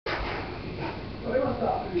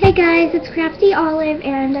Hey guys, it's Crafty Olive,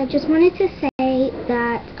 and I just wanted to say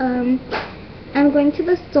that I'm going to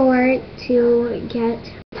the store to get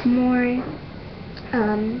more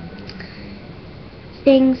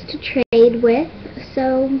things to trade with.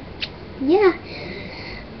 So yeah,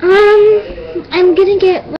 I'm gonna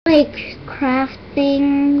get like craft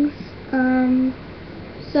things.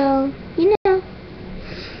 So you know,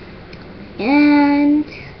 and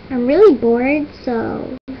I'm really bored.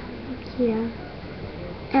 So yeah.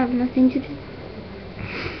 I have nothing to do.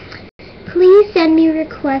 Please send me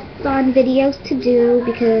requests on videos to do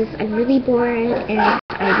because I'm really bored and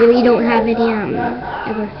I really don't have any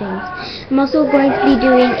other things. I'm also going to be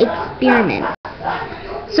doing experiments.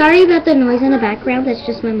 Sorry about the noise in the background, that's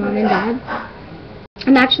just my mom and dad.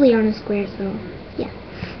 I'm actually on a square, so yeah.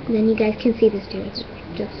 And then you guys can see the stairs,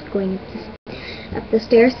 just going up the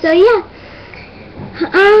stairs. So yeah.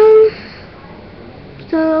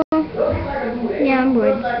 So yeah, I'm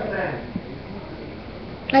bored.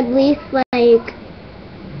 At least like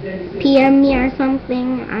PM me or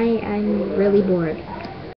something. I'm really bored.